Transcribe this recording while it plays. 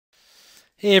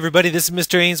Hey everybody, this is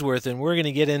Mr. Ainsworth, and we're going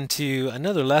to get into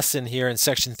another lesson here in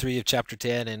section 3 of chapter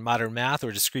 10 in modern math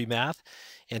or discrete math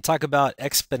and talk about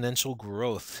exponential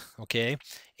growth, okay,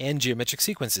 and geometric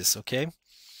sequences, okay.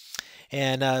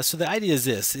 And so the idea is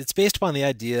this. It's based upon the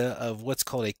idea of what's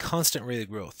called a constant rate of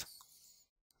growth.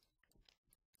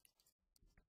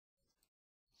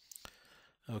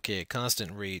 Okay,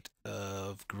 constant rate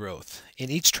of growth. In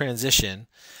each transition,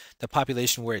 the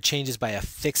population where it changes by a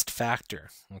fixed factor,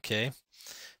 okay?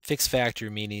 Fixed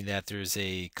factor meaning that there's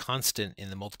a constant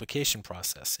in the multiplication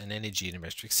process in any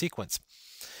geometric sequence.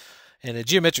 And a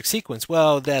geometric sequence,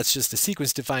 well, that's just a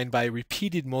sequence defined by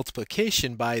repeated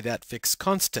multiplication by that fixed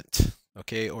constant,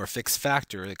 okay, or fixed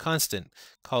factor, a constant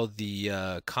called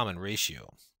the common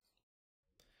ratio.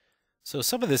 So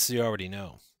some of this you already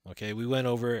know, okay? We went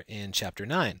over in chapter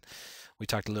 9. We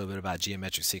talked a little bit about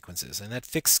geometric sequences, and that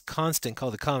fixed constant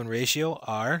called the common ratio,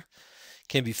 R,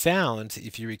 can be found,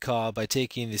 if you recall, by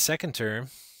taking the second term.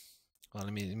 Well,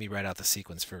 let me write out the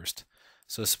sequence first.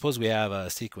 So suppose we have a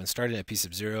sequence starting at p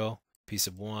sub 0, p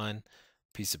sub 1,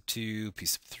 p sub 2, p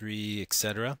sub 3,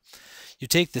 etc. You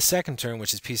take the second term,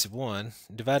 which is p sub 1,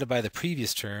 divided by the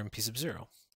previous term, p sub 0.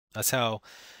 That's how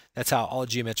all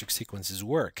geometric sequences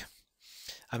work.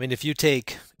 I mean, if you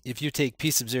take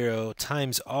p sub 0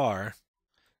 times r,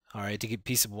 all right, to get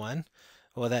p sub 1,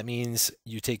 well, that means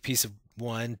you take p sub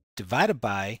 1 divided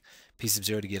by p sub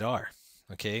 0 to get r.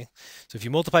 Okay, so if you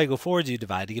multiply to go forward, you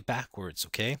divide to get backwards.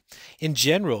 Okay, in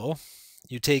general,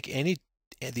 you take the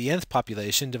nth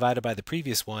population divided by the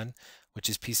previous one, which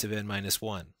is p sub n minus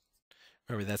 1.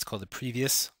 Remember, that's called the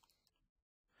previous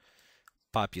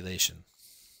population.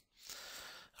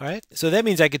 All right, so that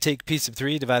means I could take p sub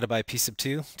 3 divided by p sub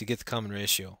 2 to get the common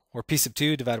ratio, or p sub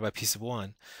 2 divided by p sub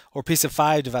 1, or p sub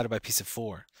 5 divided by p sub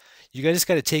 4. You guys just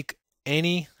got to take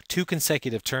any two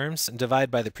consecutive terms and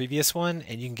divide by the previous one,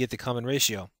 and you can get the common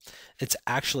ratio. It's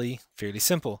actually fairly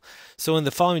simple. So in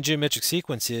the following geometric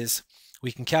sequences,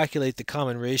 we can calculate the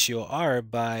common ratio r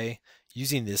by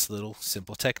using this little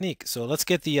simple technique. So let's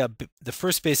get the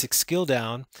first basic skill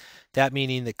down, that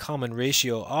meaning the common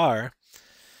ratio r.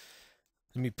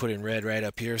 Let me put it in red right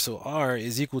up here. So r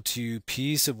is equal to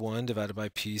p sub 1 divided by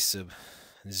p sub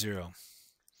 0.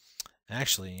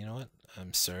 Actually, you know what?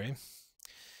 I'm sorry.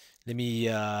 Let me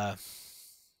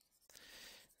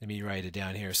write it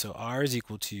down here. So r is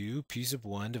equal to p sub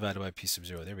 1 divided by p sub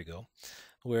 0. There we go.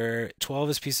 Where 12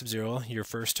 is p sub 0, your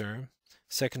first term.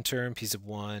 Second term, p sub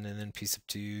 1, and then p sub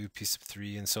 2, p sub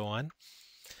 3, and so on.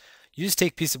 You just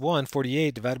take p sub 1,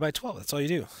 48, divided by 12. That's all you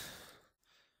do.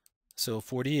 So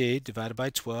 48 divided by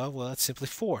 12, well, that's simply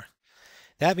 4.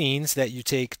 That means that you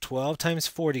take 12 times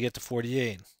 4 to get to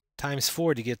 48, times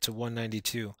 4 to get to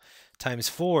 192, times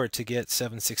 4 to get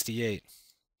 768.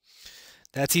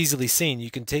 That's easily seen. You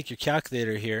can take your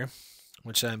calculator here,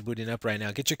 which I'm booting up right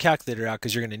now. Get your calculator out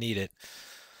because you're going to need it.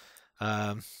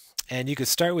 And you could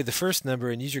start with the first number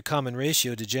and use your common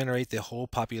ratio to generate the whole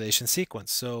population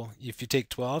sequence. So if you take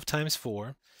 12 times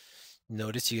 4,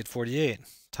 notice you get 48.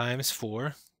 Times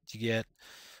 4, you get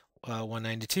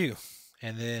 192.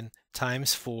 And then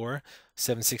times 4,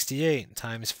 768.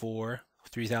 Times 4,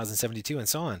 3072, and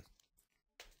so on.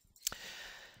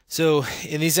 So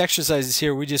in these exercises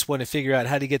here, we just want to figure out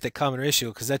how to get the common ratio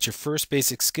because that's your first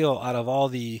basic skill out of all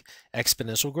the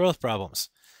exponential growth problems.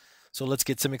 So let's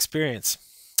get some experience.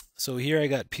 So here I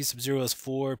got p sub 0 is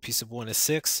 4, p sub 1 is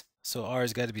 6. So r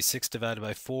has got to be 6 divided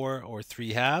by 4, or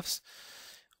 3 halves.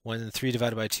 1 and 3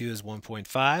 divided by 2 is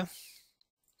 1.5.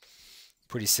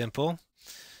 Pretty simple.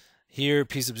 Here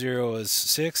p sub 0 is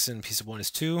 6 and p sub 1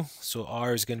 is 2. So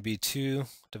r is going to be 2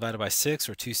 divided by 6,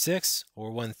 or 2/6,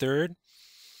 or 1/3.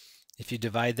 If you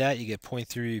divide that, you get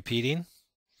 0.3 repeating.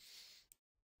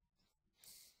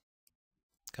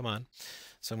 Come on.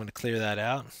 So I'm going to clear that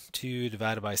out. 2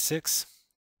 divided by 6.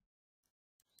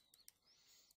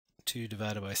 2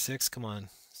 divided by 6. Come on.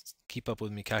 Keep up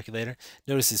with me, calculator.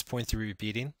 Notice it's 0.3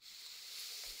 repeating.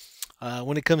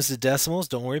 When it comes to decimals,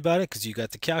 don't worry about it because you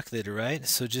got the calculator, right?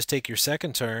 So just take your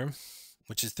second term,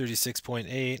 which is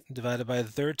 36.8, divided by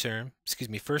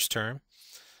the first term.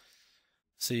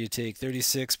 So you take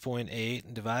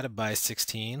 36.8 divided by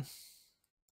 16,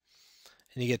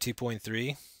 and you get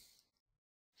 2.3.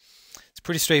 It's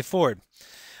pretty straightforward.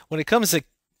 When it comes to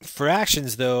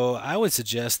fractions, though, I would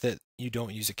suggest that you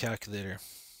don't use a calculator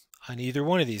on either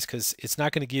one of these because it's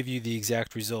not going to give you the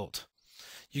exact result.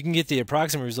 You can get the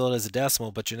approximate result as a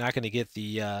decimal, but you're not going to get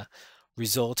the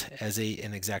result as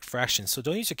an exact fraction. So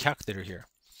don't use a calculator here.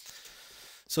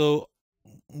 So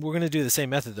we're going to do the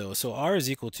same method though. So r is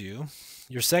equal to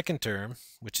your second term,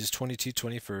 which is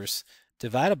 22/21,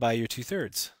 divided by your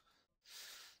 2/3.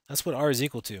 That's what r is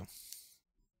equal to.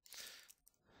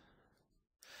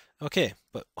 Okay,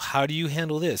 but how do you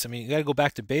handle this? I mean, you got to go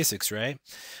back to basics, right?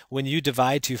 When you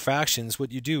divide two fractions,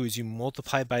 what you do is you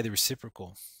multiply by the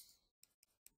reciprocal.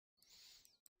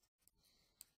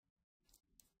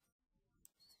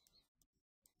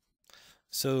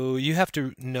 So you have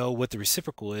to know what the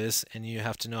reciprocal is, and you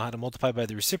have to know how to multiply by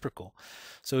the reciprocal.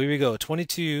 So here we go,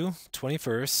 22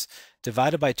 21st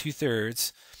divided by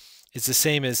 2/3 is the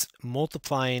same as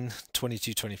multiplying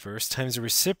 22 21st times the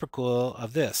reciprocal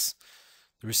of this,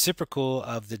 the reciprocal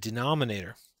of the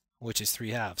denominator, which is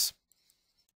 3/2.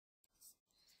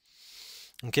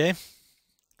 Okay,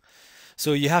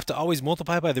 so you have to always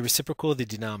multiply by the reciprocal of the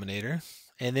denominator,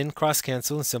 and then cross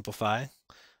cancel and simplify.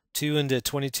 2 into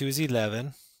 22 is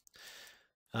 11.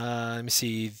 Let me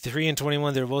see, 3 and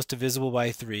 21, they're both divisible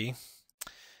by 3.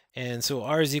 And so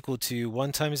r is equal to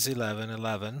 1 times 11,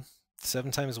 11. 7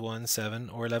 times 1, 7,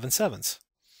 or 11 sevenths.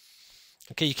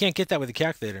 Okay, you can't get that with a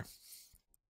calculator.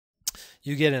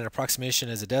 You get an approximation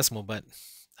as a decimal, but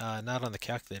not on the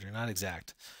calculator, not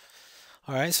exact.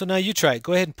 All right, so now you try it.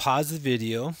 Go ahead and pause the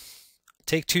video.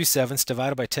 Take 2/7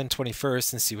 divided by 10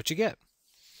 21st and see what you get.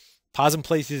 Pause and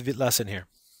play through the lesson here.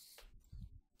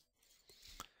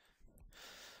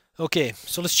 Okay,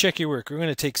 so let's check your work. We're going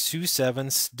to take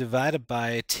 2/7 divided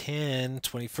by 10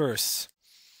 21st.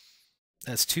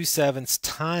 That's 2/7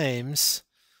 times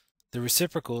the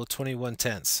reciprocal,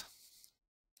 21/10.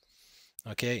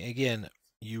 Okay, again,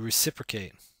 you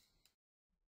reciprocate.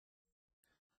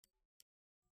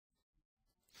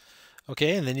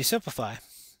 Okay, and then you simplify.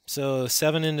 So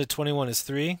 7 into 21 is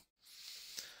 3.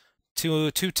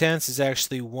 2/10 is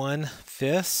actually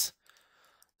 1/5.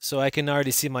 So I can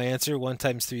already see my answer. 1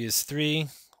 times 3 is 3.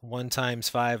 1 times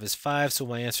 5 is 5. So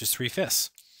my answer is 3/5.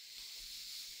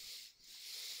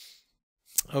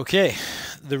 Okay,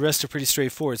 the rest are pretty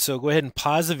straightforward. So go ahead and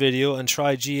pause the video and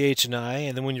try G, H, and I.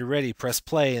 And then when you're ready, press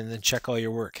play and then check all your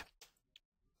work.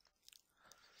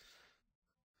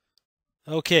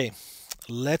 Okay,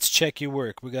 let's check your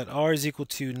work. We got r is equal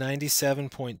to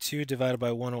 97.2 divided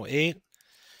by 108.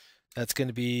 That's going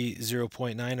to be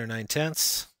 0.9 or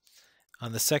 9/10.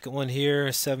 On the second one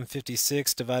here,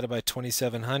 756 divided by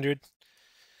 2700.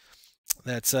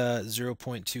 That's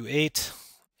 0.28.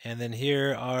 And then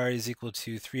here, r is equal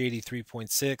to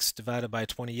 383.6 divided by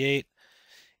 28.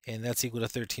 And that's equal to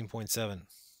 13.7.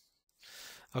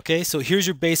 Okay, so here's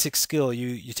your basic skill.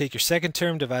 You take your second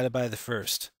term divided by the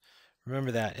first.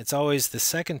 Remember that. It's always the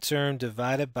second term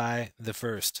divided by the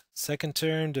first. Second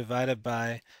term divided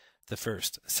by the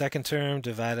first. Second term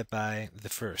divided by the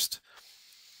first.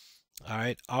 All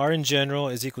right, r in general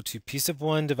is equal to p sub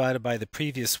 1 divided by the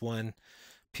previous one,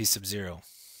 p sub 0.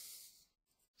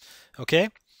 Okay,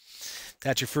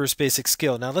 that's your first basic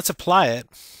skill. Now let's apply it,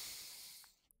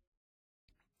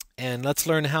 and let's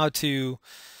learn how to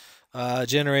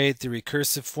generate the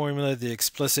recursive formula, the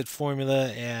explicit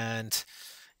formula, and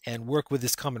work with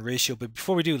this common ratio. But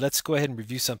before we do, let's go ahead and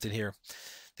review something here.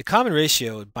 The common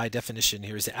ratio, by definition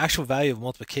here, is the actual value of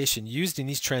multiplication used in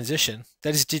each transition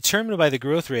that is determined by the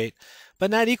growth rate,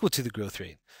 but not equal to the growth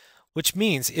rate. Which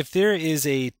means if there is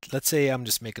a, let's say I'm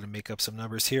just make up some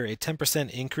numbers here, a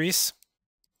 10% increase,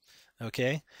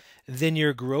 okay, then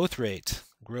your growth rate,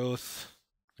 let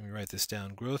me write this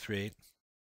down, growth rate,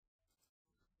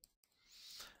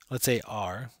 let's say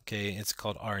R, okay, it's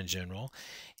called R in general,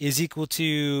 is equal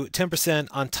to 10%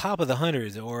 on top of the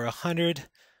 100, or 100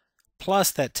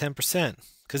 plus that 10%,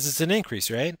 because it's an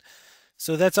increase, right?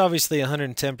 So that's obviously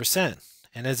 110%,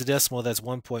 and as a decimal, that's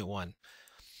 1.1.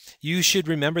 You should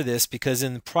remember this because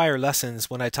in prior lessons,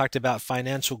 when I talked about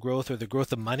financial growth or the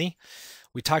growth of money,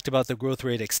 we talked about the growth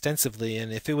rate extensively,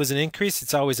 and if it was an increase,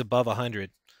 it's always above 100.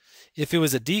 If it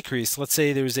was a decrease, let's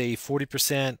say there's a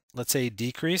 40%, let's say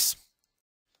decrease,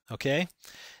 okay,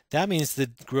 that means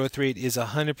the growth rate is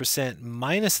 100%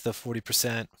 minus the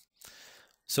 40%.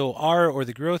 So R, or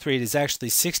the growth rate, is actually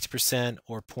 60%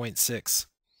 or 0.6.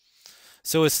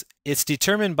 So it's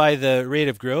determined by the rate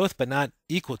of growth, but not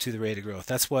equal to the rate of growth.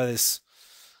 That's why this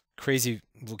crazy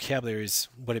vocabulary is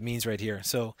what it means right here.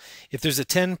 So if there's a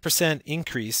 10%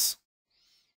 increase,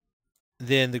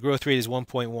 then the growth rate is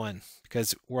 1.1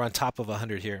 because we're on top of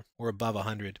 100 here. We're above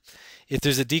 100. If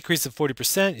there's a decrease of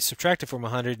 40%, you subtract it from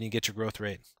 100 and you get your growth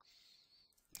rate.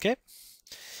 Okay?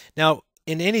 Now,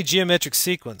 in any geometric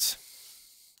sequence,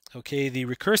 okay, the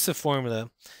recursive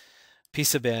formula, P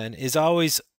sub n, is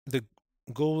always the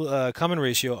common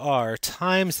ratio R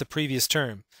times the previous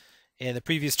term. And the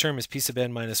previous term is P sub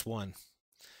n minus 1.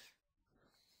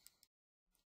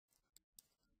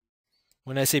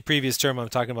 When I say previous term, I'm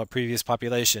talking about previous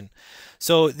population.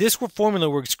 So this formula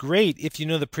works great if you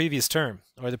know the previous term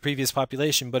or the previous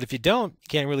population, but if you don't, you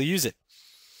can't really use it.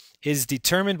 is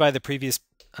determined by the previous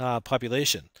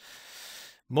population.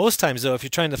 Most times, though, if you're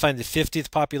trying to find the 50th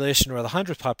population or the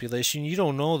 100th population, you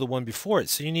don't know the one before it,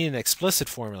 so you need an explicit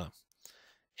formula.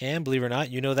 And believe it or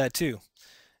not, you know that too.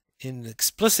 In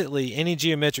explicitly any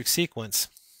geometric sequence,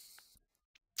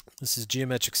 this is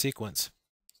geometric sequence.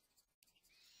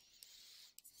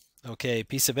 Okay,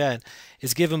 p sub n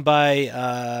is given by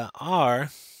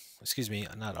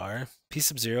p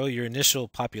sub 0, your initial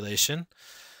population,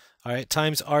 all right,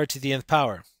 times r to the nth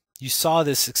power. You saw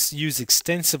this used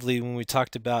extensively when we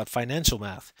talked about financial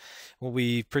math, when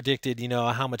we predicted,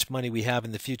 how much money we have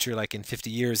in the future, like in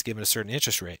 50 years, given a certain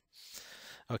interest rate.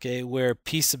 Okay, where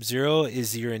p sub 0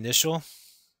 is your initial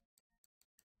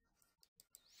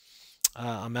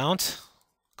amount,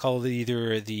 call it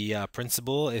either the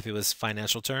principal if it was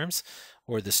financial terms,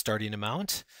 or the starting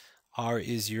amount. R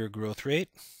is your growth rate.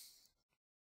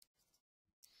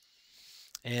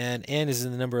 And n is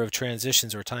the number of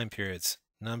transitions or time periods.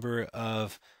 Number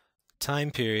of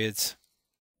time periods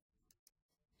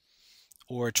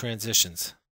or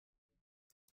transitions.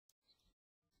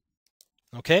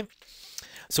 Okay,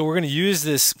 so we're going to use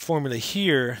this formula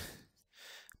here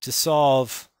to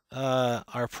solve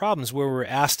our problems where we're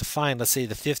asked to find, let's say,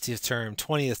 the 50th term,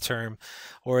 20th term,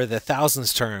 or the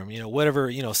thousandth term,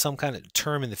 whatever, some kind of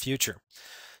term in the future.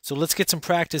 So let's get some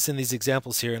practice in these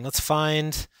examples here, and let's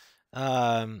find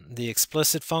the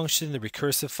explicit function, the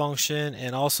recursive function,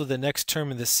 and also the next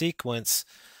term in the sequence,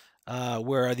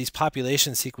 where these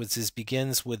population sequences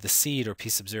begins with the seed or p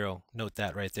sub 0. Note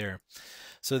that right there.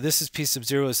 So this is p sub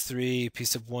 0 is 3, p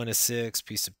sub 1 is 6,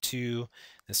 p sub 2,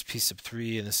 this is p sub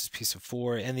 3, and this is p sub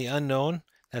 4, and the unknown,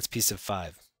 that's p sub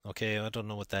 5. Okay, I don't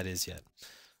know what that is yet.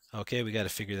 Okay, we got to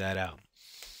figure that out.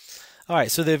 All right,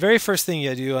 so the very first thing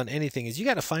you do on anything is you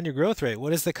got to find your growth rate.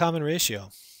 What is the common ratio?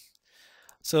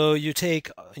 So you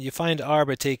find r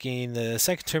by taking the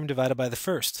second term divided by the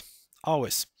first,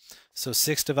 always. So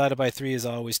 6 divided by 3 is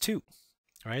always 2.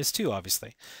 All right, it's 2,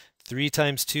 obviously. 3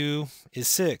 times 2 is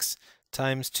 6,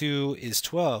 times 2 is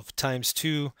 12, times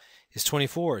 2 is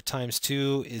 24, times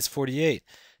 2 is 48,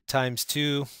 times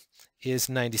 2 is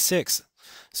 96.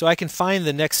 So I can find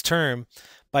the next term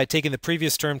by taking the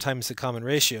previous term times the common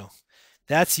ratio.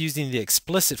 That's using the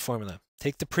explicit formula.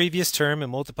 Take the previous term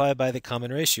and multiply it by the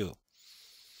common ratio.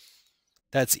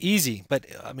 That's easy, but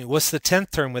I mean, what's the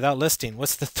 10th term without listing?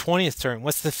 What's the 20th term?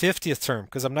 What's the 50th term?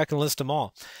 Because I'm not going to list them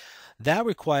all. That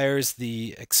requires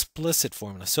the explicit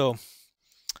formula. So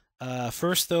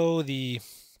first, though,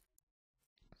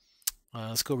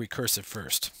 let's go recursive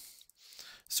first.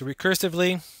 So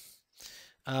recursively,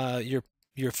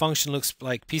 your function looks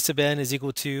like p sub n is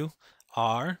equal to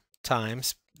r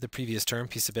times the previous term,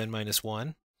 p sub n minus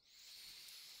 1.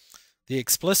 The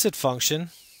explicit function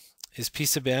is p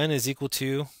sub n is equal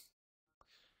to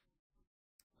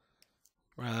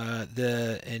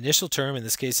the initial term, in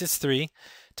this case it's 3,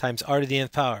 times r to the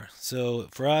nth power. So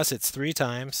for us it's 3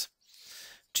 times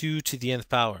 2 to the nth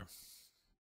power.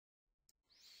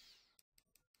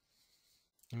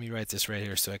 Let me write this right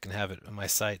here so I can have it in my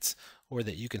sites, or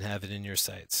that you can have it in your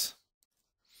sites.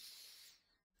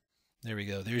 There we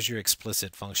go. There's your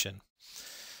explicit function.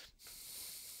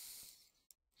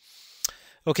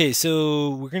 Okay, so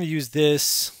we're going to use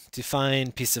this to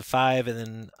find p sub 5 and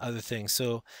then other things.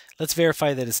 So let's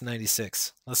verify that it's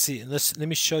 96. Let's see. Let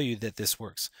me show you that this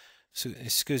works. So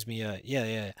excuse me.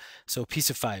 Yeah. So p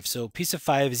sub 5. So p sub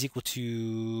 5 is equal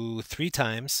to 3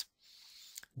 times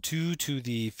 2 to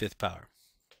the 5th power.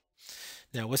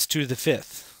 Now, what's 2 to the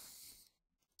 5th?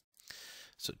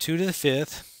 So 2 to the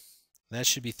 5th, that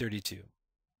should be 32.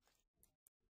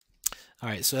 All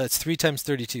right, so that's 3 times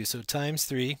 32. So times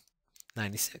 3,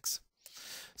 96.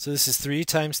 So this is 3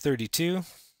 times 32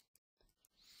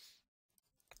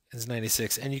 is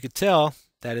 96. And you could tell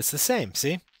that it's the same,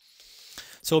 see?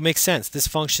 So it makes sense. This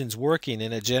function's working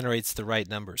and it generates the right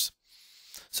numbers.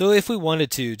 So if we wanted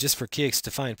to, just for kicks,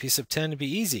 to find p sub 10, it'd be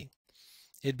easy.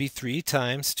 It'd be 3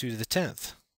 times 2 to the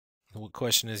 10th. The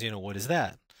question is, what is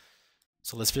that?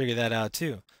 So let's figure that out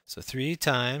too. So 3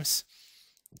 times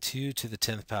 2 to the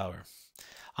 10th power.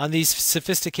 On these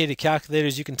sophisticated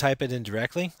calculators, you can type it in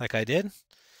directly, like I did.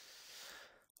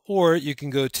 Or you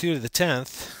can go 2 to the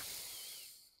 10th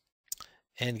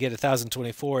and get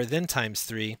 1024, then times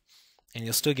 3, and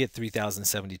you'll still get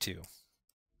 3072.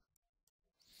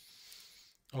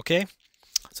 Okay?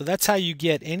 So that's how you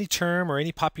get any term or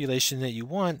any population that you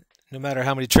want, no matter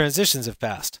how many transitions have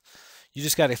passed. You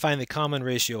just got to find the common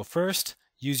ratio first,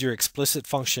 use your explicit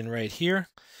function right here,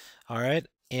 all right,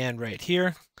 and right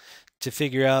here to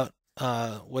figure out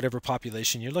whatever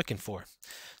population you're looking for.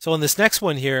 So on this next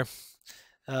one here,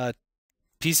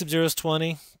 P sub 0 is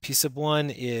 20, P sub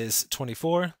 1 is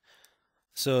 24.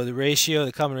 So the ratio,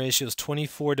 the common ratio is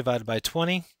 24 divided by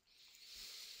 20.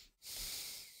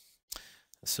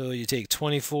 So you take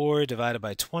 24 divided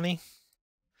by 20, and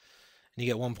you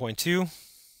get 1.2.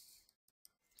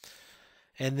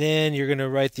 And then you're going to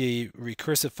write the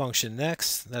recursive function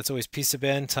next. That's always P sub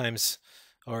n times,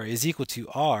 or is equal to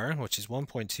r, which is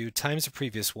 1.2, times the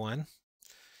previous one.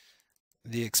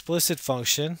 The explicit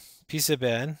function, P sub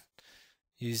n,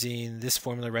 using this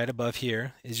formula right above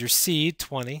here, is your seed,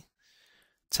 20,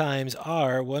 times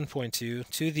r, 1.2,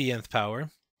 to the nth power.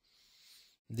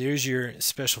 There's your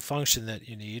special function that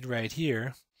you need right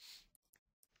here.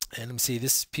 And let me see,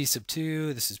 this is P sub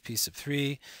 2, this is P sub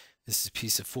 3, this is P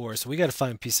sub 4. So we got to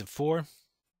find P sub 4.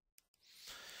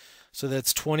 So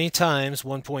that's 20 times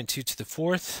 1.2 to the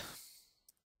 4th.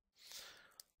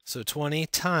 So 20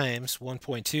 times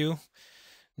 1.2.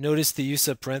 Notice the use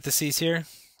of parentheses here,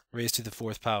 raised to the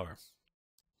 4th power.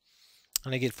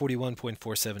 And I get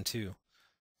 41.472.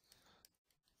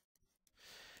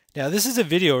 Now this is a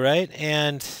video, right?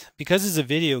 And because it's a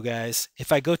video, guys,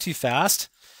 if I go too fast,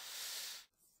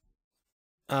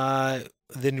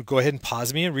 then go ahead and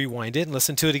pause me and rewind it and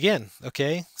listen to it again.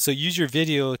 Okay, so use your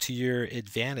video to your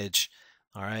advantage,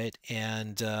 all right,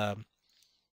 and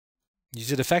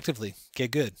use it effectively.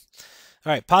 Get good.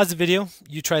 All right, pause the video.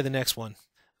 You try the next one.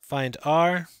 Find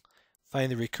R, find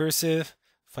the recursive,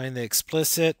 find the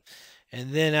explicit,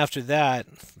 and then after that,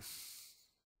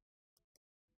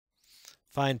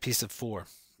 find P sub 4.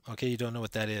 Okay, you don't know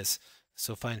what that is,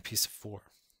 so find P sub 4.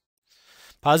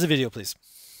 Pause the video, please.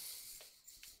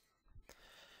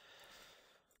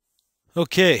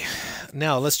 Okay,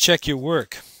 now let's check your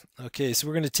work. Okay, so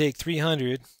we're going to take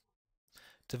 300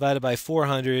 divided by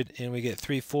 400, and we get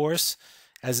 3/4.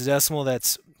 As a decimal,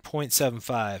 that's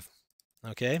 0.75.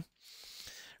 Okay.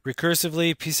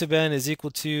 Recursively, P sub n is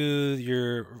equal to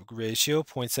your ratio,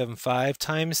 0.75,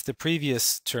 times the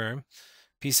previous term,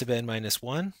 P sub n minus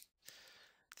 1.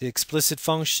 The explicit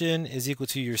function is equal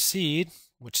to your seed,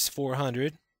 which is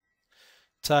 400,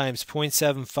 times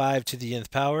 0.75 to the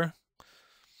nth power.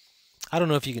 I don't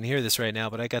know if you can hear this right now,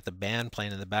 but I got the band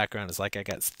playing in the background. It's like I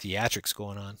got theatrics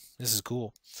going on. This is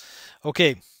cool.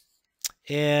 Okay,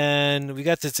 and we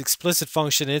got this explicit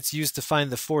function. It's used to find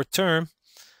the 4th term.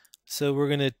 So we're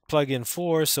going to plug in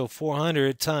 4. So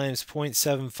 400 times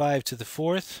 0.75 to the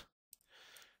 4th.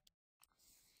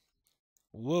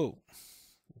 Whoa,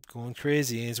 going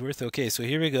crazy, Ainsworth. Okay, so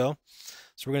here we go.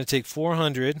 So we're going to take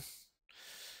 400,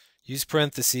 use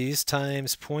parentheses,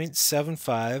 times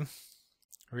 0.75.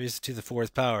 raised to the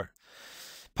 4th power.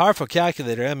 Powerful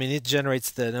calculator. I mean, it generates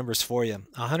the numbers for you.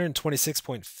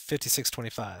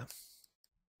 126.5625.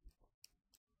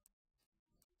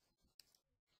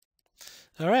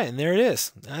 All right, and there it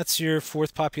is. That's your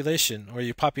 4th population, or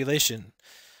your population.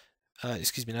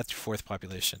 Excuse me, not your 4th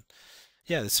population.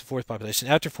 Yeah, this is 4th population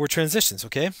after 4 transitions,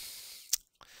 okay?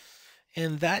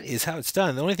 And that is how it's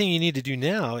done. The only thing you need to do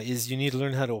now is you need to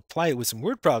learn how to apply it with some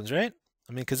word problems, right?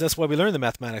 I mean, because that's why we learn the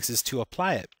mathematics, is to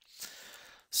apply it.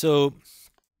 So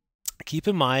keep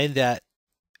in mind that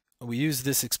we use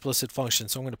this explicit function.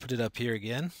 So I'm going to put it up here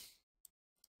again.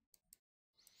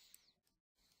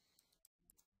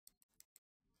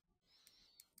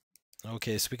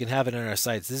 Okay, so we can have it on our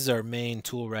sites. This is our main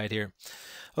tool right here.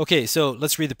 Okay, so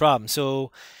let's read the problem.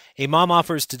 So a mom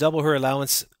offers to double her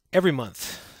allowance every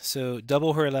month. So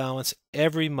double her allowance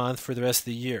every month for the rest of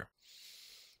the year.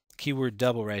 Keyword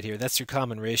double right here. That's your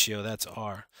common ratio. That's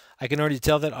R. I can already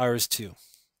tell that R is 2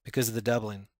 because of the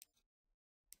doubling.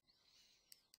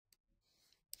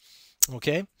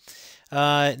 Okay.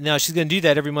 Now she's going to do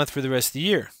that every month for the rest of the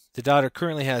year. The daughter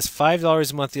currently has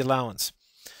 $5 a monthly allowance.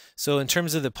 So in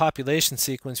terms of the population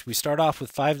sequence, we start off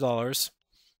with $5.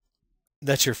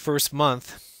 That's your first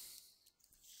month.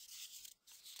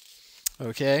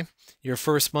 Okay. Your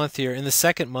first month here. In the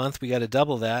second month, we got to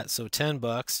double that. So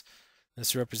 $10.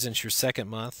 This represents your second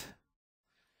month.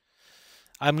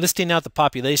 I'm listing out the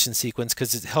population sequence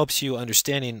because it helps you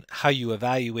understanding how you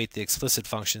evaluate the explicit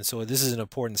function. So this is an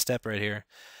important step right here.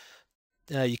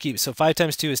 You keep, so 5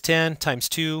 times 2 is 10, times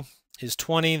 2 is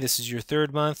 20. This is your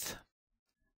third month.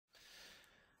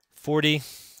 40.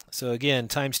 So again,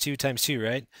 times 2,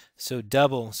 right? So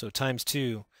double, so times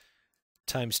 2,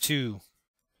 times 2,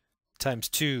 times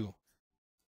 2,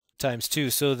 times 2.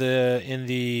 So let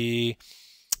me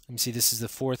see, this is the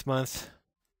 4th month.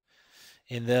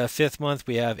 In the 5th month,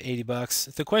 we have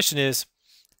 $80. The question is,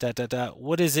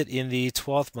 what is it in the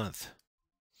 12th month?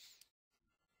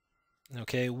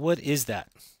 Okay, what is that?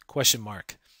 Question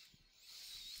mark.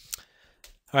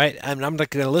 All right, I'm not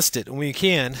going to list it. When you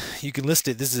can list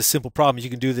it. This is a simple problem. You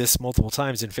can do this multiple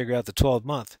times and figure out the 12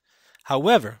 month.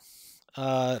 However,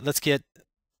 let's get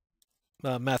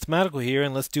mathematical here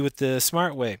and let's do it the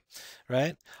smart way,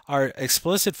 right? Our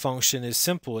explicit function is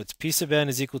simple. It's p sub n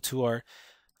is equal to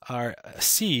our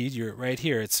seed. You're right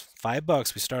here. It's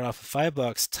 $5. We start off with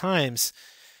 $5 times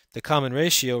the common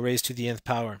ratio raised to the nth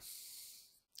power.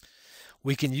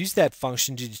 We can use that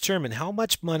function to determine how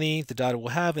much money the daughter will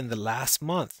have in the last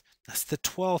month. That's the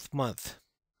 12th month.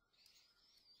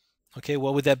 Okay,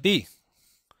 what would that be?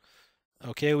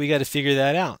 Okay, we got to figure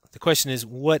that out. The question is,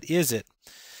 what is it?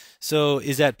 So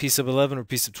is that p sub 11 or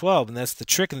p sub 12? And that's the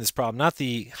trick in this problem, not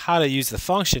the how to use the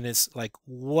function. It's like,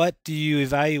 what do you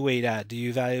evaluate at? Do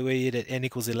you evaluate it at n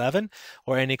equals 11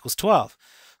 or n equals 12?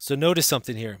 So notice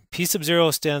something here. P sub 0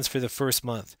 stands for the first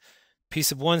month. P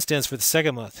sub 1 stands for the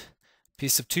second month. P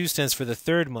sub 2 stands for the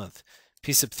third month.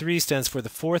 P sub 3 stands for the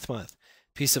fourth month.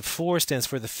 P sub 4 stands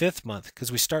for the fifth month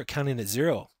because we start counting at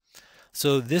 0.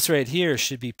 So this right here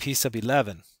should be P sub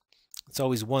 11. It's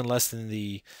always one less than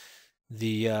the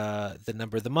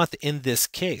number of the month in this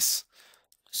case.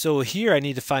 So here I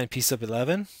need to find P sub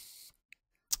 11.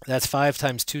 That's 5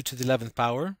 times 2 to the 11th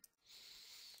power.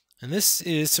 And this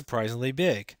is surprisingly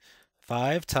big.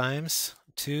 5 times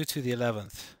 2 to the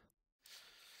 11th.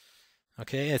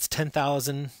 Okay, it's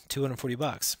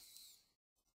 $10,240.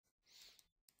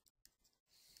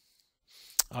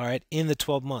 All right, in the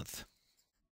 12th month.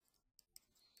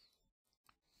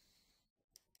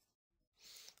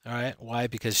 All right, why?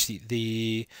 Because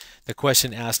the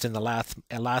question asked in the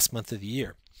last month of the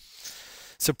year.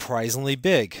 Surprisingly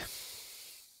big.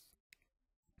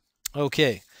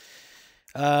 Okay,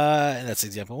 and that's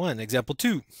example 1. Example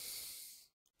 2.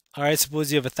 All right,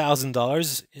 suppose you have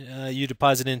 $1,000 you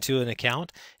deposit into an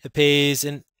account. It pays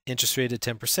an interest rate of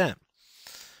 10%.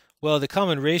 Well, the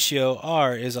common ratio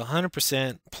R is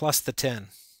 100% plus the 10,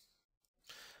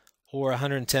 or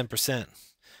 110%.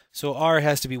 So R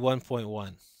has to be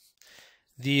 1.1.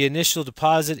 The initial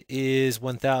deposit is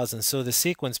 1,000, so the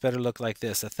sequence better look like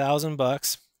this: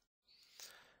 $1,000,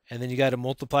 and then you got to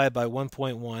multiply it by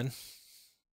 1.1.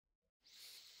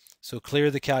 So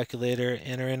clear the calculator,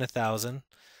 enter in 1,000,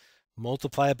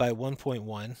 multiply it by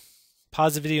 1.1.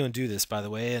 Pause the video and do this, by the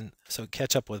way, and so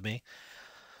catch up with me.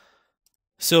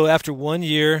 So after 1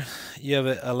 year, you have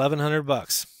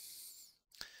 $1,100,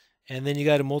 and then you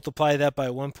got to multiply that by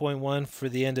 1.1 for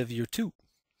the end of year 2.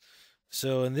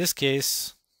 So in this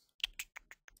case,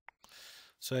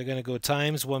 so I'm going to go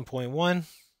times 1.1.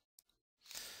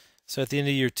 So at the end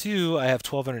of year 2, I have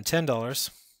 $1,210.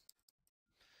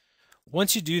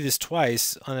 Once you do this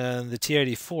twice on the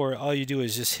TRD4, all you do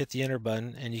is just hit the enter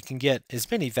button and you can get as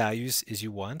many values as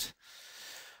you want.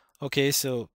 Okay,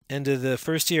 so end of the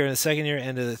first year and the second year,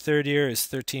 end of the third year is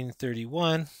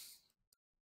 1331.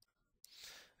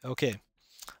 Okay,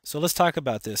 so let's talk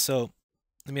about this. So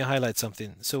let me highlight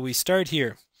something. So we start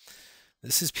here.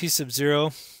 This is P sub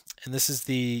 0, and this is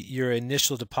your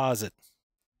initial deposit.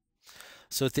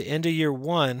 So at the end of year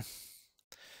 1,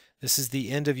 this is the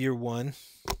end of year 1,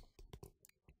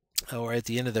 or at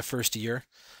the end of the first year.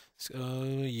 So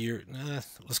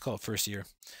let's call it first year.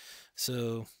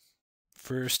 So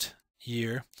first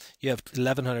year, you have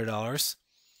 $1,100.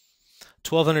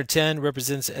 1,210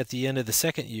 represents at the end of the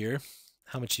second year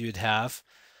how much you would have.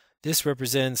 This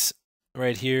represents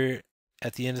right here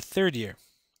at the end of the third year.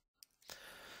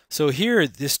 So here,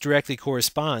 this directly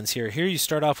corresponds here. Here you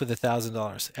start off with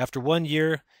 $1,000. After 1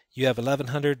 year, you have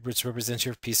 $1,100, which represents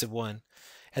your P sub 1.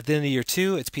 At the end of year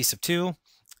 2, it's P sub 2.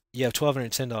 You have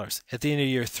 $1,210. At the end of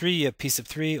year 3, you have P sub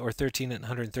 3, or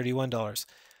 $1,331.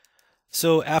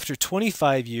 So after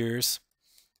 25 years,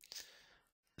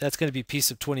 that's going to be P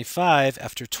sub 25.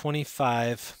 After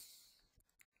 25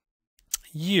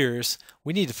 years,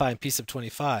 we need to find P sub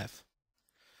 25.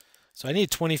 So I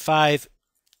need 25.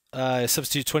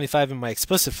 Substitute 25 in my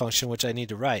explicit function, which I need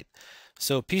to write.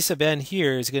 So P sub n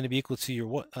here is going to be equal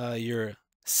to your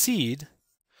seed.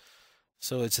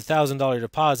 So it's $1,000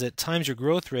 deposit times your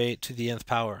growth rate to the nth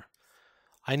power.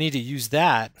 I need to use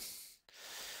that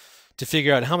to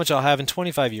figure out how much I'll have in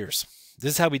 25 years.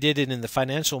 This is how we did it in the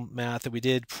financial math that we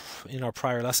did in our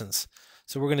prior lessons.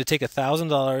 So we're going to take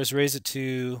 $1,000, raise it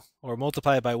to, or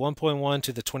multiply it by 1.1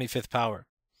 to the 25th power.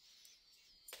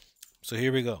 So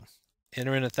here we go.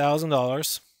 Enter in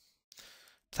 $1,000,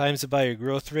 times it by your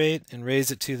growth rate, and raise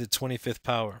it to the 25th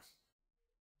power.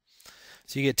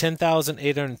 So you get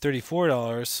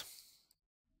 $10,834.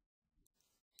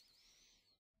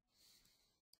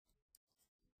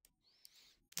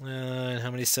 And how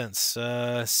many cents?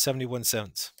 71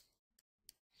 cents.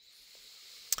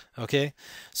 Okay,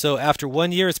 so after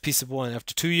 1 year, it's piece of 1.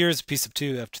 After 2 years, piece of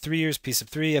 2. After 3 years, piece of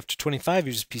 3. After 25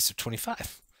 years, piece of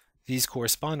 25. These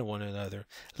correspond to one another.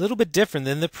 A little bit different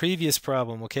than the previous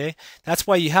problem, okay? That's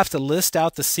why you have to list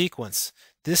out the sequence.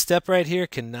 This step right here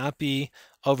cannot be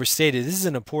overstated. This is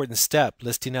an important step,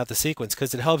 listing out the sequence,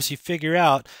 because it helps you figure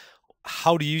out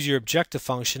how to use your objective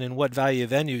function and what value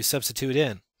of n you substitute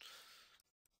in,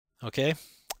 okay?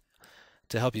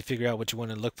 To help you figure out what you want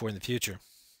to look for in the future.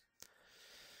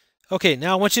 Okay,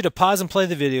 now I want you to pause and play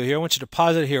the video here. I want you to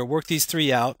pause it here, work these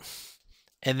 3 out,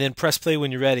 and then press play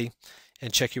when you're ready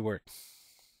and check your work.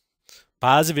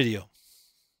 Pause the video.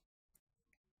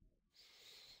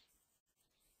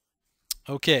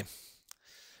 Okay,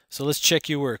 so let's check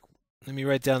your work. Let me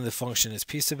write down the function. It's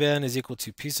p sub n is equal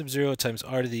to p sub 0 times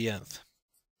r to the nth.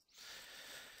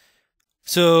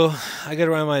 So I got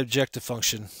to write my objective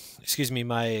function, excuse me,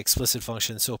 my explicit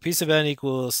function. So p sub n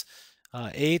equals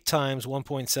 8 times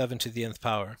 1.7 to the nth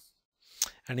power.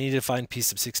 I need to find p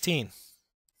sub 16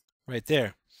 right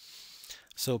there.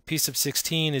 So p sub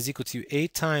 16 is equal to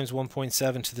 8 times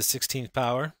 1.7 to the 16th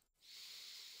power.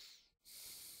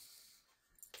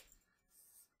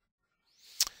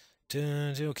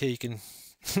 Okay, you can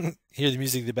hear the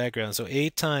music in the background. So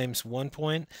 8 times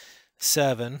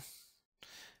 1.7,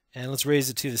 and let's raise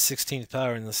it to the 16th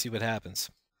power and let's see what happens.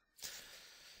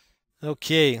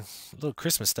 Okay, a little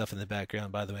Christmas stuff in the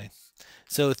background, by the way.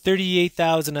 So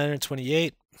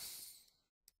 38,928.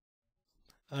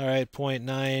 All right,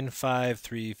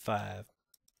 0.9535.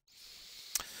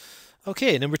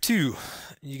 Okay, number 2.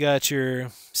 You got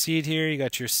your seed here. You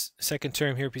got your second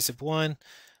term here, p sub 1.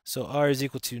 So r is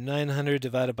equal to 900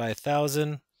 divided by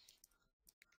 1,000,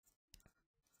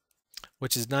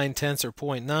 which is 9/10 or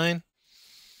 0.9.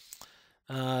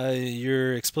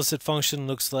 Your explicit function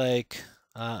looks like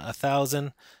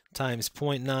 1,000 times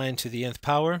 0.9 to the nth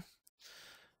power.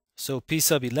 So p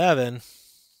sub 11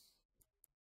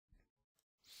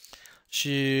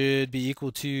 should be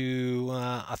equal to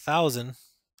 1,000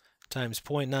 times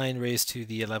 0.9 raised to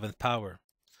the 11th power.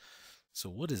 So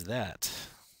what is that?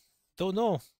 Don't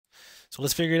know. So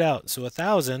let's figure it out. So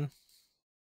 1,000,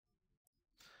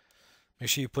 make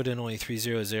sure you put in only 3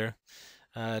 zeros there,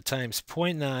 times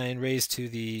 0.9 raised to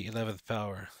the 11th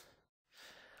power.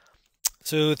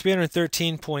 So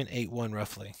 313.81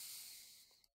 roughly.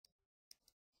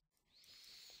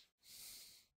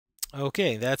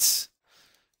 Okay, that's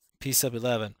p sub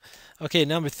 11. Okay,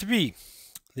 number 3.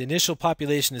 The initial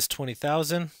population is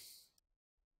 20,000.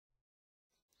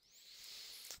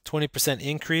 20%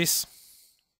 increase.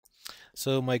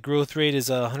 So my growth rate is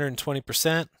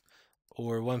 120%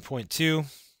 or 1.2.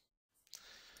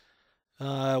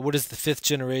 What is the 5th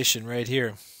generation right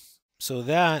here? So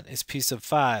that is p sub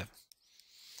 5.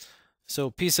 So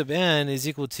p sub n is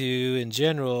equal to, in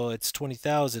general, it's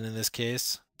 20,000 in this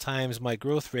case, times my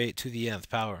growth rate to the nth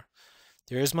power.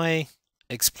 There's my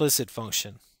explicit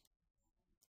function.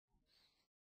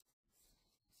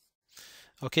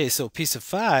 Okay, so p sub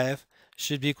 5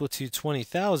 should be equal to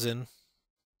 20,000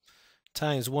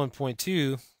 times 1.2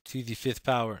 to the 5th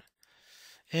power.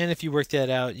 And if you work that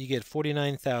out, you get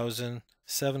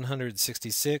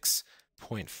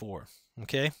 49,766.4.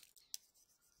 Okay?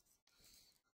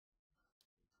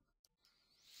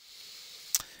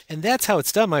 And that's how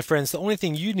it's done, my friends. The only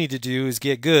thing you need to do is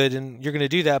get good, and you're going to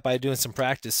do that by doing some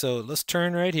practice. So let's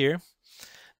turn right here.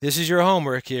 This is your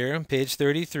homework here on page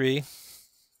 33.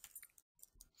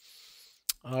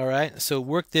 All right, so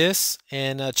work this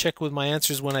and check with my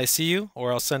answers when I see you,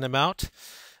 or I'll send them out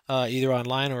either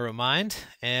online or Remind.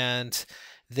 And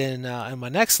then in my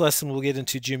next lesson, we'll get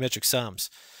into geometric sums.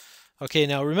 Okay,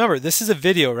 now remember, this is a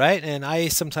video, right? And I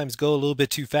sometimes go a little bit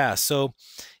too fast. So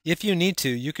if you need to,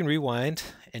 you can rewind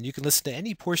and you can listen to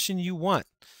any portion you want.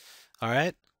 All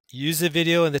right, use the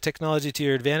video and the technology to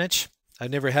your advantage.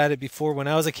 I've never had it before when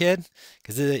I was a kid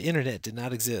because the internet did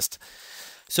not exist.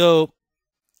 So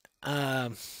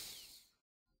this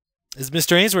is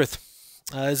Mr. Ainsworth.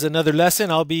 This is another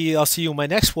lesson. I'll see you in my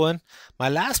next one, my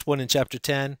last one in chapter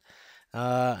 10.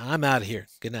 I'm out of here.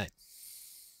 Good night.